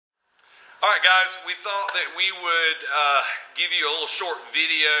All right, guys, we thought that we would give you a little short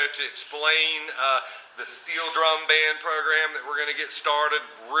video to explain the steel drum band program that we're going to get started.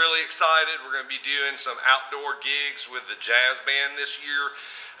 Really excited. We're going to be doing some outdoor gigs with the jazz band this year.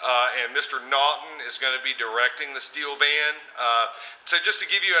 And Mr. Naughton is going to be directing the steel band. So just to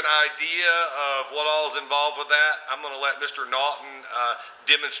give you an idea of what all is involved with that, I'm going to let Mr. Naughton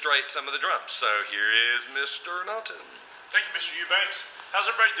demonstrate some of the drums. So here is Mr. Naughton. Thank you, Mr. Eubanks. How's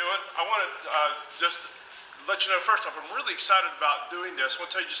everybody doing? I want to just let you know, first off, I'm really excited about doing this. I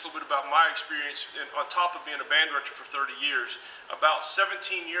want to tell you just a little bit about my experience on top of being a band director for 30 years. About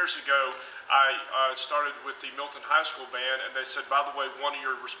 17 years ago, I started with the Milton High School band, and they said, by the way, one of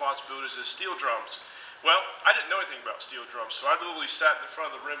your responsibilities is steel drums. Well, I didn't know anything about steel drums, so I literally sat in the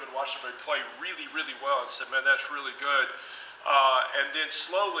front of the room and watched everybody play really, really well and said, man, that's really good. And then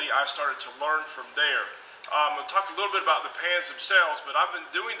slowly I started to learn from there. I'm going to talk a little bit about the pans themselves, but I've been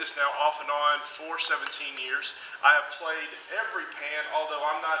doing this now off and on for 17 years. I have played every pan, although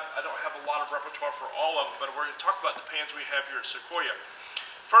I don't have a lot of repertoire for all of them, but we're going to talk about the pans we have here at Sequoia.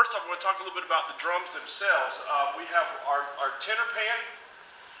 First off, I want to talk a little bit about the drums themselves. We have our tenor pan,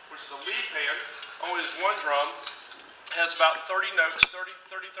 which is a lead pan, only has one drum. Has about 30 notes, 32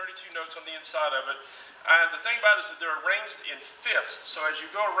 notes on the inside of it. And the thing about it is that they're arranged in fifths. So as you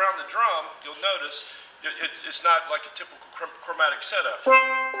go around the drum, you'll notice it's not like a typical chromatic setup. And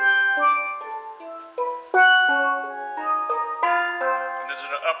there's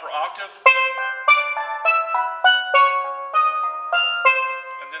an upper octave.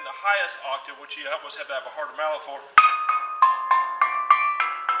 And then the highest octave, which you almost have to have a harder mallet for.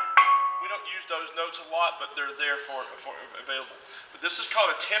 We don't use those notes a lot, but they're there for available. But this is called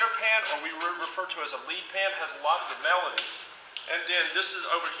a tenor pan, or we refer to as a lead pan. It has a lot of the melody. And then this is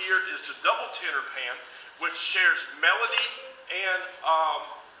over here is the double tenor pan, which shares melody and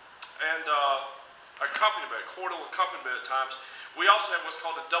accompaniment, chordal accompaniment at times. We also have what's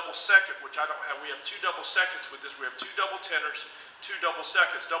called a double second, which I don't have. We have two double seconds with this. We have two double tenors, two double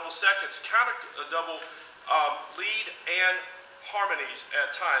seconds. Double seconds kind of a double lead and harmonies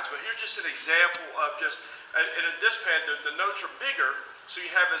at times. But here's just an example of just, and in this pan, the notes are bigger, so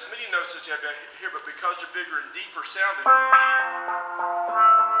you have as many notes as you have here, but because they're bigger and deeper sounding, you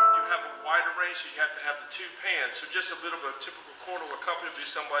have a wider range, so you have to have the two pans. So just a bit of a typical chordal accompaniment would be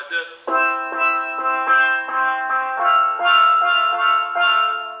something like this.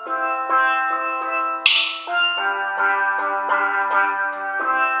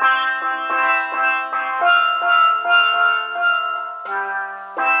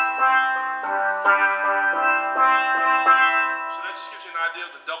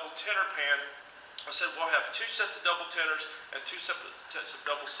 Tenor pan. I said we'll have two sets of double tenors and two separate sets of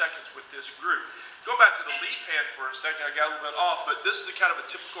double seconds with this group. Go back to the lead pan for a second. I got a little bit off, but this is a kind of a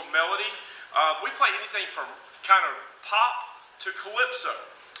typical melody. We play anything from kind of pop to calypso.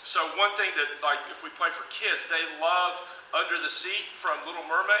 So one thing that, like, if we play for kids, they love Under the Sea from Little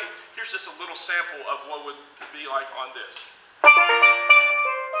Mermaid. Here's just a little sample of what would be like on this.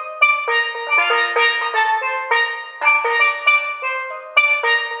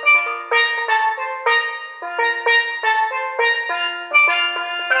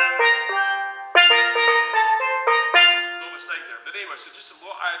 So just a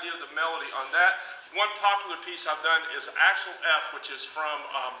little idea of the melody on that. One popular piece I've done is Axel F, which is from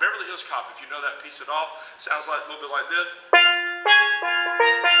Beverly Hills Cop. If you know that piece at all, sounds like a little bit like this.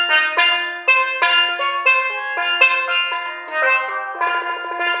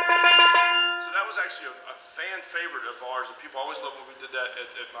 So that was actually a fan favorite of ours, and people always loved when we did that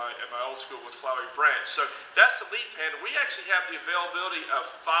at my old school with Flowery Branch. So that's the lead pan. We actually have the availability of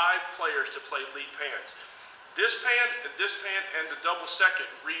 5 players to play lead pans. This pan, and the double second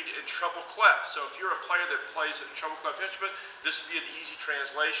read in treble clef. So if you're a player that plays a treble clef instrument, this would be an easy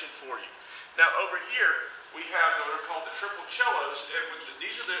translation for you. Now over here, we have what are called the triple cellos, and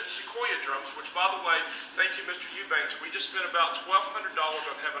these are the Sequoia drums, which, by the way, thank you, Mr. Eubanks. We just spent about $1,200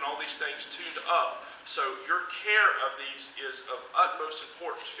 on having all these things tuned up. So your care of these is of utmost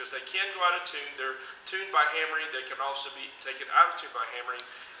importance because they can go out of tune. They're tuned by hammering. They can also be taken out of tune by hammering.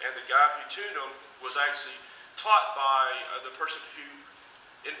 And the guy who tuned them was actually taught by the person who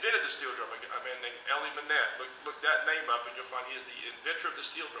invented the steel drum, a man named Elie Minette. Look that name up and you'll find he is the inventor of the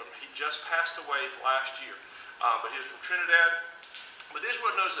steel drum. He just passed away last year, but he was from Trinidad. But this is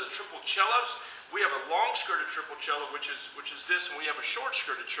what known as the triple cellos. We have a long-skirted triple cello, which is this, and we have a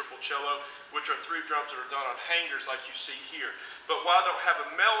short-skirted triple cello, which are 3 drums that are done on hangers like you see here. But while I don't have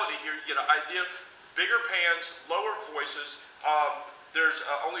a melody here, you get an idea. Bigger pans, lower voices. There's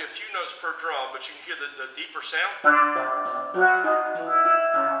only a few notes per drum, but you can hear the deeper sound.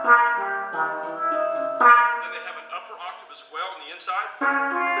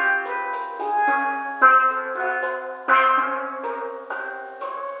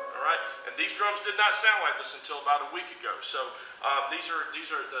 drums did not sound like this until about a week ago. So these are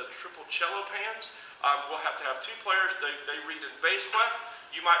the triple cello pans. We'll have to have 2 players. They read in bass clef.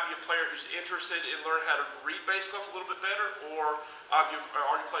 You might be a player who's interested in learning how to read bass clef a little bit better, or you've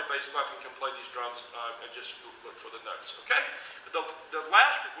already played bass clef and can play these drums and just look for the notes, okay? The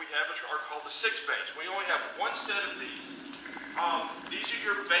last group we have are called the 6 bass. We only have 1 set of these. These are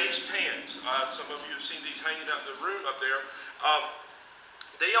your bass pans. Some of you have seen these hanging out in the room up there.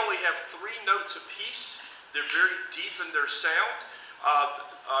 They only have 3 notes apiece. They're very deep in their sound.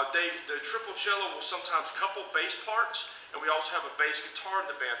 The triple cello will sometimes couple bass parts, and we also have a bass guitar in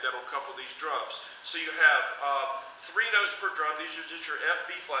the band that will couple these drums. So you have 3 notes per drum. These are just your F,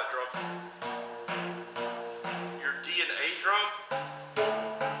 B flat drum, your D and A drum,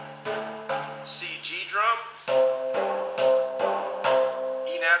 C, G drum,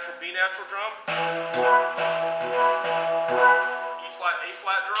 E natural, B natural drum, E flat, A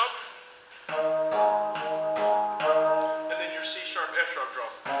flat drum, and then your C sharp, F sharp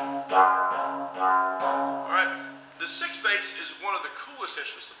drum. Alright, the 6 bass is one of the coolest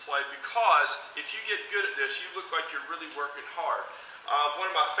instruments to play because if you get good at this, you look like you're really working hard. One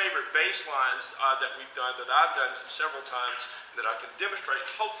of my favorite bass lines that we've done, that I've done several times, that I can demonstrate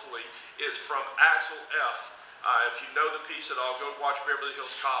hopefully, is from Axel F. If you know the piece at all, go watch Beverly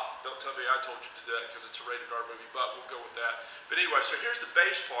Hills Cop. Don't tell me I told you to do that because it's a rated R movie, but we'll go with that. But anyway, so here's the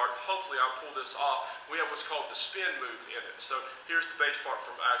bass part. Hopefully I'll pull this off. We have what's called the spin move in it. So here's the bass part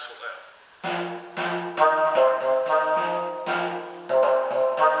from Axel F.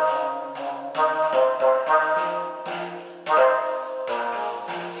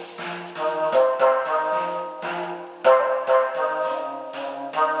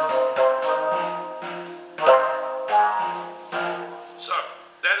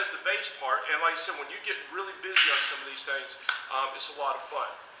 Like I said, when you get really busy on some of these things, it's a lot of fun.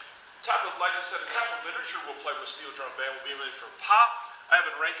 Like I said, the type of literature we'll play with steel drum band will be anything from pop. I have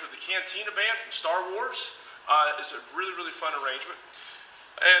an arrangement with the Cantina Band from Star Wars. It's a really, really fun arrangement.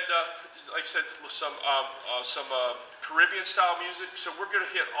 And like I said, some Caribbean style music. So we're going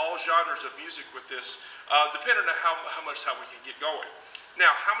to hit all genres of music with this, depending on how much time we can get going.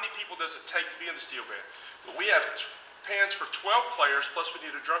 Now, how many people does it take to be in the steel band? Well, we have pans for 12 players, plus we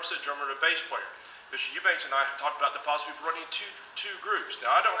need a drum set drummer and a bass player. Mr. Eubanks and I have talked about the possibility of running two groups.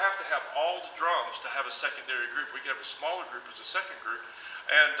 Now, I don't have to have all the drums to have a secondary group. We can have a smaller group as a second group,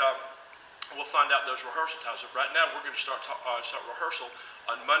 and we'll find out those rehearsal times. But right now, we're going to start rehearsal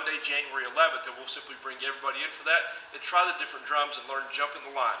on Monday, January 11th, and we'll simply bring everybody in for that and try the different drums and learn Jump in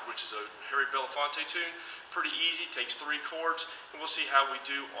the Line, which is a Harry Belafonte tune. Pretty easy, takes 3 chords, and we'll see how we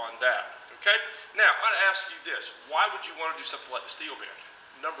do on that. Okay? Now, I'm going to ask you this. Why would you want to do something like the steel band?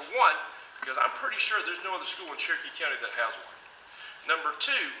 Number 1, because I'm pretty sure there's no other school in Cherokee County that has one. Number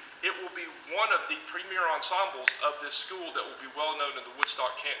 2, it will be one of the premier ensembles of this school that will be well known in the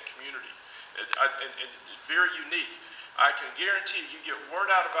Woodstock-Canton community. And very unique. I can guarantee you get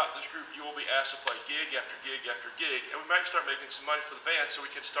word out about this group, you will be asked to play gig after gig after gig, and we might start making some money for the band so we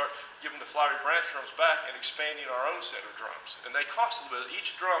can start giving the Flowery Branch drums back and expanding our own set of drums. And they cost a little bit.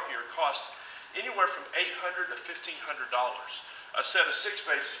 Each drum here costs anywhere from $800 to $1,500. A set of 6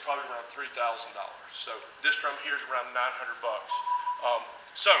 bass is probably around $3,000. So this drum here is around $900 bucks.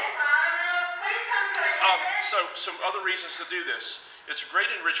 So some other reasons to do this. It's a great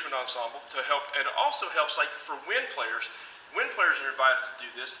enrichment ensemble to help, and it also helps like for wind players. Wind players are invited to do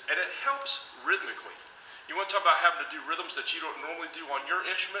this, and it helps rhythmically. You want to talk about having to do rhythms that you don't normally do on your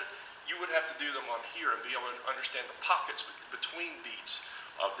instrument, you would have to do them on here and be able to understand the pockets between beats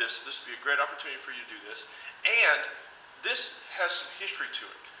of this. This would be a great opportunity for you to do this. And this has some history to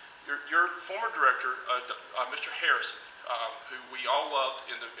it. Your former director, Mr. Harrison, who we all loved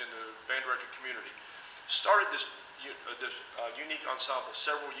in the band director community, started this unique ensemble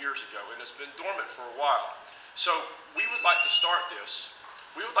several years ago, and it's been dormant for a while. So we would like to start this.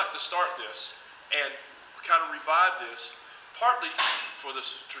 We would like to start this and kind of revive this, partly for the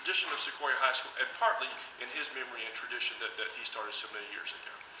tradition of Sequoia High School, and partly in his memory and tradition that he started so many years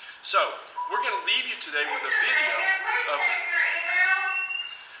ago. So we're going to leave you today with a video of.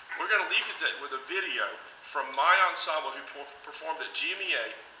 We're going to leave you today with a video from my ensemble who performed at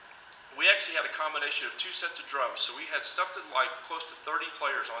GMEA. We actually had a combination of 2 sets of drums, so we had something like close to 30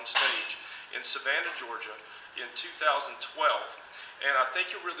 players on stage in Savannah, Georgia in 2012. And I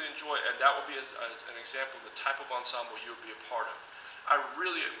think you'll really enjoy it, and that will be an example of the type of ensemble you'll be a part of. I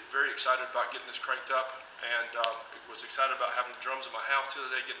really am very excited about getting this cranked up, and was excited about having the drums in my house the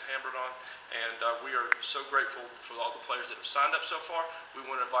other day getting hammered on, and we are so grateful for all the players that have signed up so far. We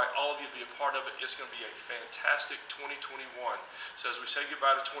want to invite all of you to be a part of it. It's going to be a fantastic 2021. So as we say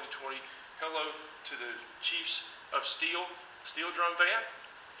goodbye to 2020, hello to the Chiefs of Steel Drum Band,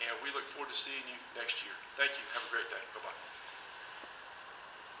 and we look forward to seeing you next year. Thank you. Have a great day. Bye-bye.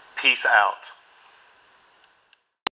 Peace out.